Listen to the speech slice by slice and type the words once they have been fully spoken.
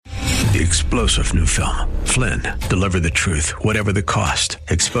The explosive new film, Flynn, deliver the truth, whatever the cost,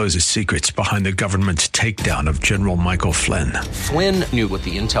 exposes secrets behind the government's takedown of General Michael Flynn. Flynn knew what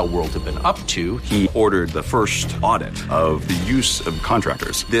the intel world had been up to. He ordered the first audit of the use of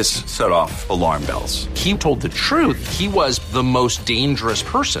contractors. This set off alarm bells. He told the truth. He was the most dangerous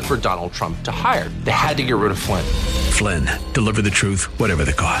person for Donald Trump to hire. They had to get rid of Flynn. Flynn, deliver the truth, whatever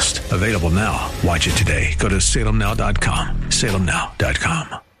the cost. Available now. Watch it today. Go to salemnow.com.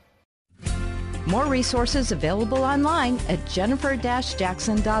 salemnow.com. More resources available online at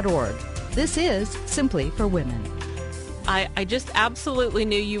jennifer-jackson.org. This is Simply for Women. I just absolutely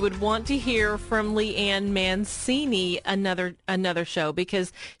knew you would want to hear from Leanne Mancini another show,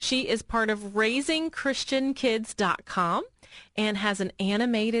 because she is part of RaisingChristianKids.com and has an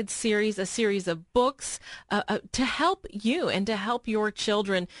animated series, a series of books to help you and to help your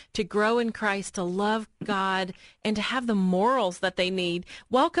children to grow in Christ, to love God, and to have the morals that they need.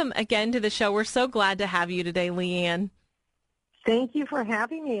 Welcome again to the show. We're so glad to have you today, Leanne. Thank you for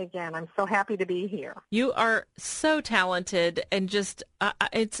having me again. I'm so happy to be here. You are so talented, and just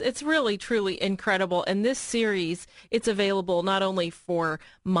it's really, truly incredible. And this series, it's available not only for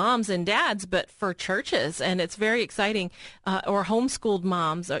moms and dads, but for churches, and it's very exciting, or homeschooled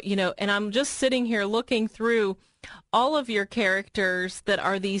moms, and I'm just sitting here looking through all of your characters that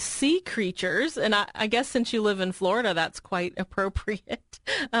are these sea creatures, and I guess since you live in Florida, that's quite appropriate.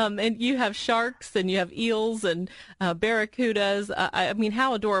 And you have sharks, and you have eels, and barracudas. I mean,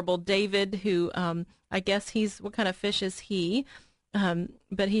 how adorable. David, who I guess what kind of fish is he?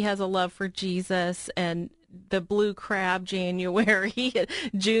 But he has a love for Jesus, and the blue crab, January,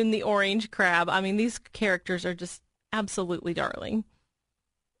 June, the orange crab. I mean, these characters are just absolutely darling.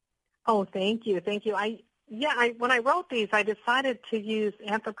 Oh, thank you. Thank you. When I wrote these, I decided to use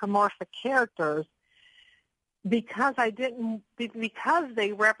anthropomorphic characters because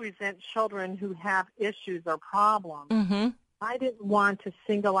they represent children who have issues or problems. Mm-hmm. I didn't want to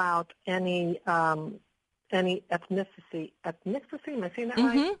single out any ethnicity. Am I saying that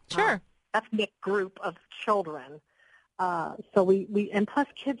right? Sure. Ethnic group of children. So and plus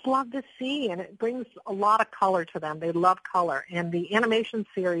kids love to see, and it brings a lot of color to them. They love color. And the animation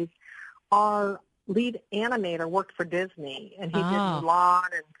series, our lead animator worked for Disney, and he did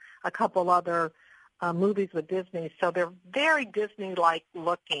Mulan and a couple other movies with Disney. So they're very Disney-like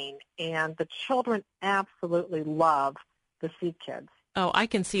looking, and the children absolutely love the Sea Kids. Oh, I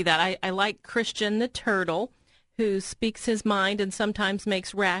can see that. I like Christian the turtle, who speaks his mind and sometimes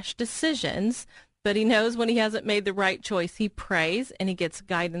makes rash decisions, but he knows when he hasn't made the right choice. He prays, and he gets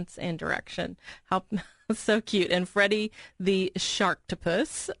guidance and direction. How so cute. And Freddie the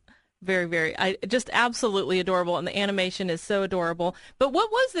sharktopus. Very, very, just absolutely adorable, and the animation is so adorable. But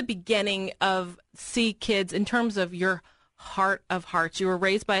what was the beginning of Sea Kids in terms of your heart of hearts? You were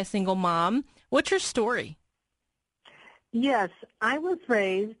raised by a single mom. What's your story? Yes, I was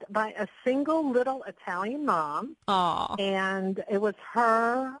raised by a single little Italian mom. Aww. And it was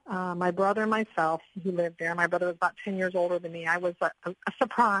her, my brother, and myself who lived there. My brother was about 10 years older than me. I was a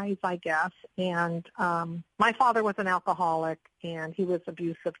surprise, I guess. And my father was an alcoholic, and he was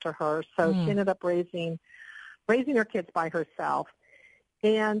abusive to her. So she ended up raising her kids by herself.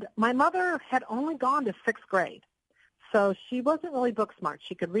 And my mother had only gone to 6th grade. So she wasn't really book smart.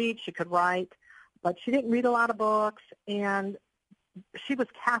 She could read, she could write, but she didn't read a lot of books, and she was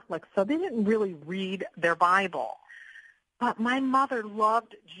Catholic, so they didn't really read their Bible. But my mother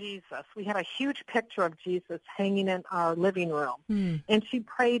loved Jesus. We had a huge picture of Jesus hanging in our living room, and she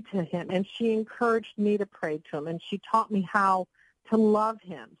prayed to him, and she encouraged me to pray to him, and she taught me how to love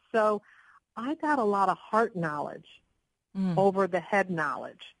him. So I got a lot of heart knowledge over the head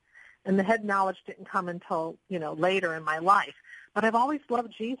knowledge, and the head knowledge didn't come until, later in my life. But I've always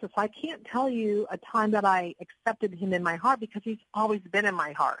loved Jesus. I can't tell you a time that I accepted him in my heart, because he's always been in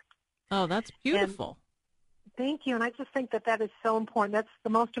my heart. Oh, that's beautiful. And thank you. And I just think that is so important. That's the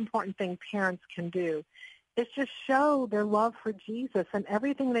most important thing parents can do, is just show their love for Jesus in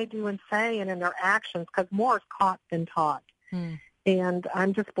everything they do and say and in their actions, because more is caught than taught. And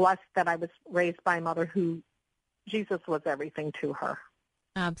I'm just blessed that I was raised by a mother who Jesus was everything to her.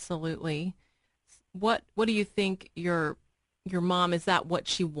 Absolutely. What do you think your mom, is that what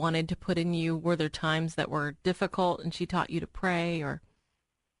she wanted to put in you? Were there times that were difficult and she taught you to pray, or?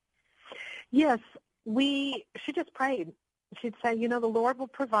 Yes, she just prayed. She'd say, the Lord will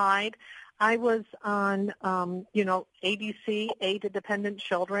provide. I was on, ABC, Aid to Dependent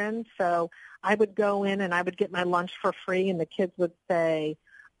Children. So I would go in and I would get my lunch for free, and the kids would say,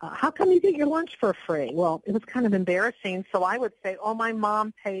 how come you get your lunch for free? Well, it was kind of embarrassing. So I would say, my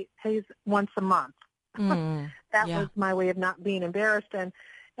mom pays once a month. That was my way of not being embarrassed. And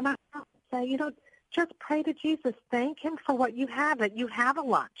And I say, just pray to Jesus. Thank him for what you have, that you have a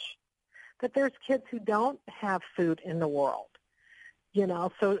lunch, that there's kids who don't have food in the world,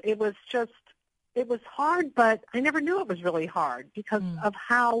 So it was hard, but I never knew it was really hard because of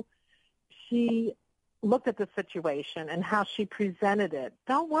how she looked at the situation and how she presented it.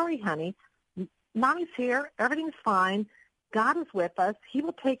 Don't worry, honey. Mommy's here. Everything's fine. God is with us. He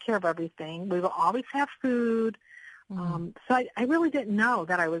will take care of everything. We will always have food. So I really didn't know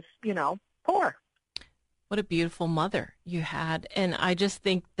that I was, poor. What a beautiful mother you had. And I just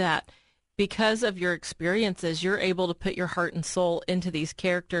think that because of your experiences, you're able to put your heart and soul into these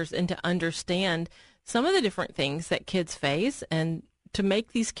characters and to understand some of the different things that kids face and to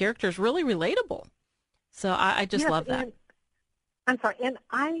make these characters really relatable. So I just love that. I'm sorry. And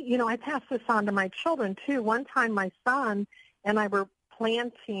I pass this on to my children, too. One time my son and I were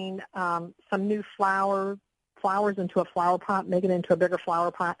planting some new flowers into a flower pot, making it into a bigger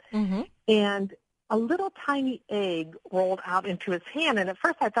flower pot. Mm-hmm. And a little tiny egg rolled out into his hand. And at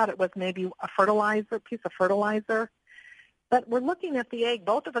first I thought it was maybe a piece of fertilizer. But we're looking at the egg,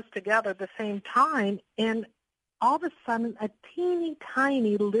 both of us together at the same time, and all of a sudden a teeny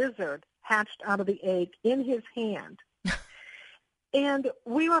tiny lizard hatched out of the egg in his hand. And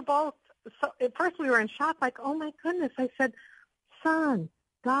we were both, so at first we were in shock, like, oh my goodness. I said, son,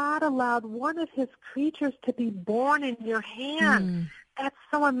 God allowed one of his creatures to be born in your hand. That's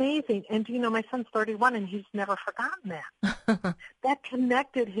so amazing. And my son's 31 and he's never forgotten that. That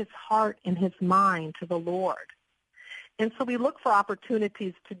connected his heart and his mind to the Lord. And so we look for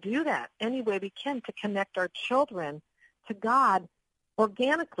opportunities to do that any way we can, to connect our children to God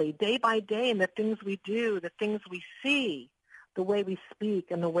organically, day by day, in the things we do, the things we see, the way we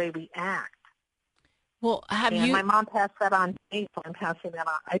speak, and the way we act. Well, my mom passed that on to me, so I'm passing that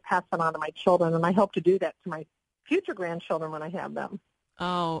on. I pass that on to my children, and I hope to do that to my future grandchildren when I have them.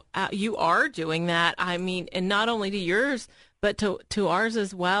 Oh, you are doing that. I mean, and not only to yours, but to ours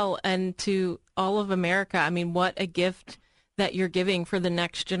as well, and to all of America. I mean, what a gift that you're giving for the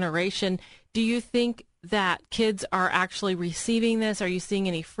next generation. Do you think that kids are actually receiving this? Are you seeing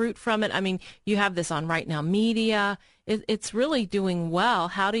any fruit from it? I mean, you have this on Right Now Media. It's really doing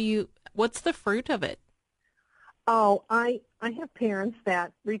well. What's the fruit of it? Oh, I have parents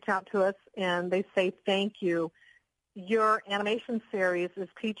that reach out to us and they say, thank you. Your animation series is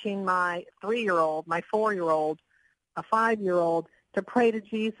teaching my 3-year-old, my 4-year-old, a 5-year-old to pray to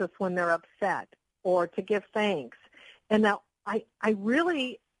Jesus when they're upset or to give thanks. And now I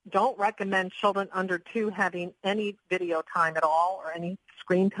really don't recommend children under 2 having any video time at all or any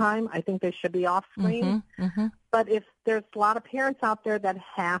screen time. I think they should be off screen. Mm-hmm. But if there's a lot of parents out there that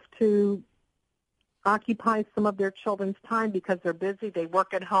have to occupy some of their children's time because they're busy, they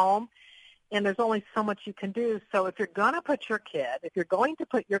work at home, and there's only so much you can do. So if you're going to put your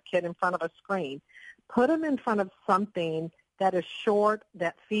kid in front of a screen, put them in front of something that is short,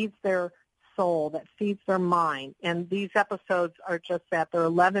 that feeds their soul, that feeds their mind. And these episodes are just that. They're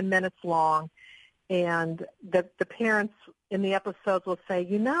 11 minutes long. And the parents in the episodes will say,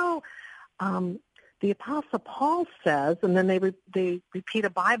 the Apostle Paul says, and then they repeat a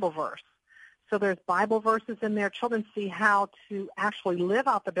Bible verse. So there's Bible verses in there. Children see how to actually live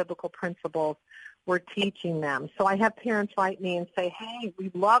out the biblical principles we're teaching them. So I have parents write me and say, hey,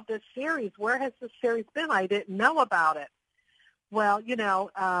 we love this series. Where has this series been? I didn't know about it. Well,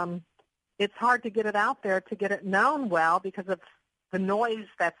 it's hard to get it out there, to get it known well, because of the noise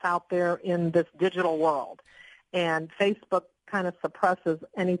that's out there in this digital world. And Facebook kind of suppresses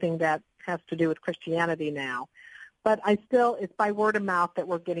anything that has to do with Christianity now. But it's by word of mouth that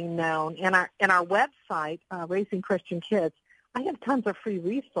we're getting known. And our website, Raising Christian Kids, I have tons of free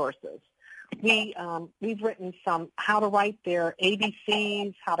resources. We've written some how to write their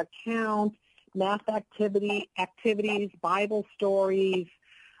ABCs, how to count, math activities, Bible stories,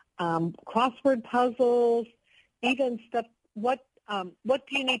 crossword puzzles, even stuff. What do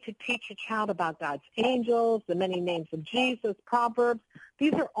you need to teach your child about God's angels, the many names of Jesus, Proverbs?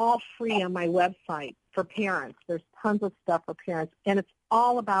 These are all free on my website for parents. There's tons of stuff for parents, and it's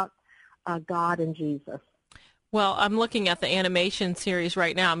all about God and Jesus. Well, I'm looking at the animation series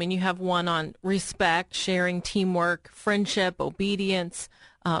right now. I mean, you have one on respect, sharing, teamwork, friendship, obedience,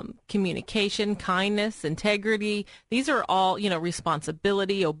 communication, kindness, integrity. These are all,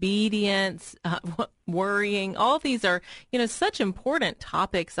 responsibility, obedience, worrying. All of these are, such important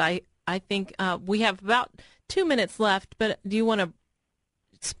topics. I think we have about 2 minutes left, but do you want to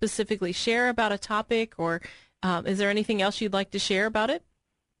specifically share about a topic, or is there anything else you'd like to share about it?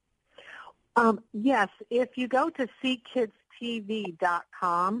 Yes. If you go to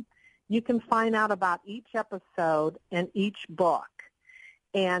seekidstv.com, you can find out about each episode and each book.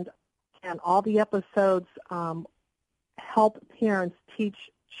 And all the episodes help parents teach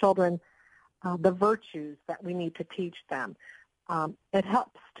children the virtues that we need to teach them. It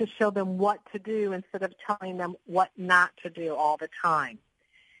helps to show them what to do instead of telling them what not to do all the time.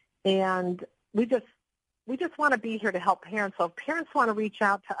 And we just want to be here to help parents. So if parents want to reach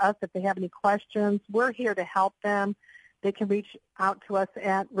out to us if they have any questions, we're here to help them. They can reach out to us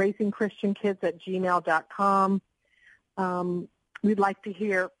at raisingchristiankids@gmail.com. We'd like to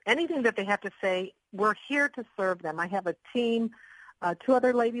hear anything that they have to say. We're here to serve them. I have a team, 2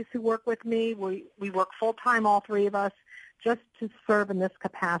 other ladies who work with me. We work full-time, all 3 of us, just to serve in this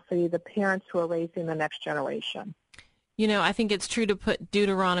capacity the parents who are raising the next generation. You know, I think it's true to put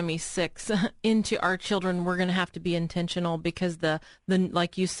Deuteronomy 6 into our children. We're going to have to be intentional because the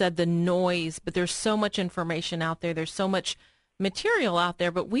like you said, the noise, but there's so much information out there. There's so much material out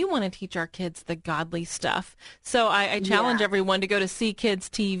there, but we want to teach our kids the godly stuff. So I challenge everyone to go to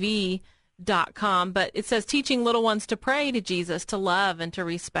seekidstv.com, but it says teaching little ones to pray to Jesus, to love and to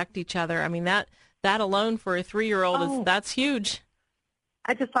respect each other. I mean, that alone for a 3-year-old that's huge.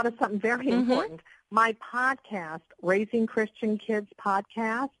 I just thought of something very important. My podcast, Raising Christian Kids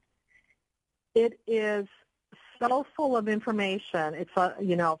podcast, it is so full of information. It's a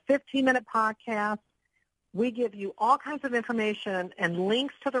 15-minute podcast. We give you all kinds of information and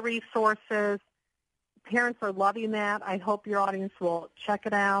links to the resources. Parents are loving that. I hope your audience will check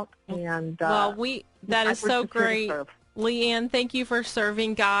it out. And that is so great. Leanne, thank you for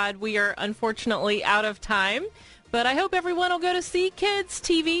serving God. We are unfortunately out of time. But I hope everyone will go to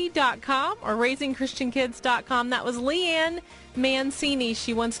seekidstv.com or raisingchristiankids.com. That was Leanne Mancini.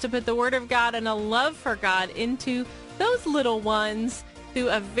 She wants to put the Word of God and a love for God into those little ones through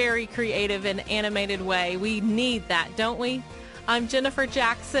a very creative and animated way. We need that, don't we? I'm Jennifer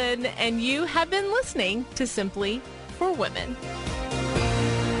Jackson, and you have been listening to Simply for Women.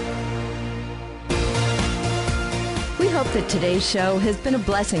 We hope that today's show has been a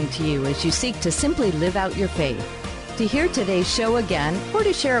blessing to you as you seek to simply live out your faith. To hear today's show again or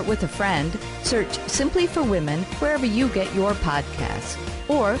to share it with a friend, search Simply for Women wherever you get your podcasts.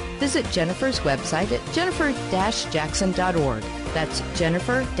 Or visit Jennifer's website at jennifer-jackson.org. That's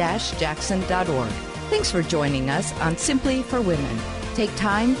jennifer-jackson.org. Thanks for joining us on Simply for Women. Take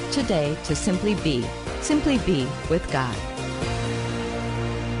time today to simply be with God.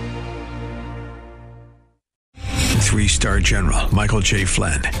 3-star General Michael J.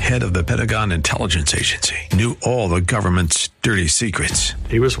 Flynn, head of the Pentagon Intelligence Agency, knew all the government's dirty secrets.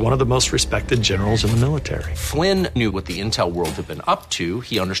 He was one of the most respected generals in the military. Flynn knew what the intel world had been up to.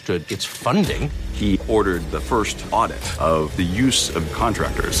 He understood its funding. He ordered the first audit of the use of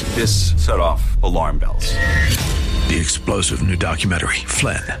contractors. This set off alarm bells. The explosive new documentary,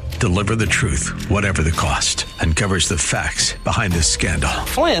 Flynn, Deliver the Truth, Whatever the Cost, uncovers the facts behind this scandal.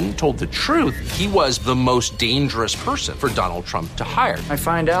 Flynn told the truth. He was the most dangerous person for Donald Trump to hire. I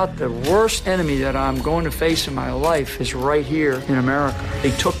find out the worst enemy that I'm going to face in my life is right here in America.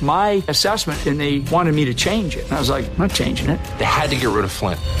 They took my assessment and they wanted me to change it. And I was like, I'm not changing it. They had to get rid of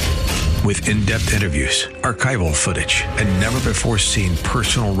Flynn. With in-depth interviews, archival footage, and never-before-seen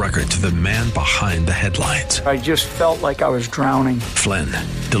personal records of the man behind the headlines. I just felt like I was drowning. Flynn,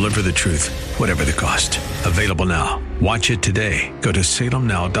 Deliver the Truth, Whatever the Cost. Available now. Watch it today. Go to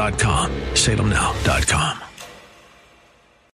salemnow.com. salemnow.com.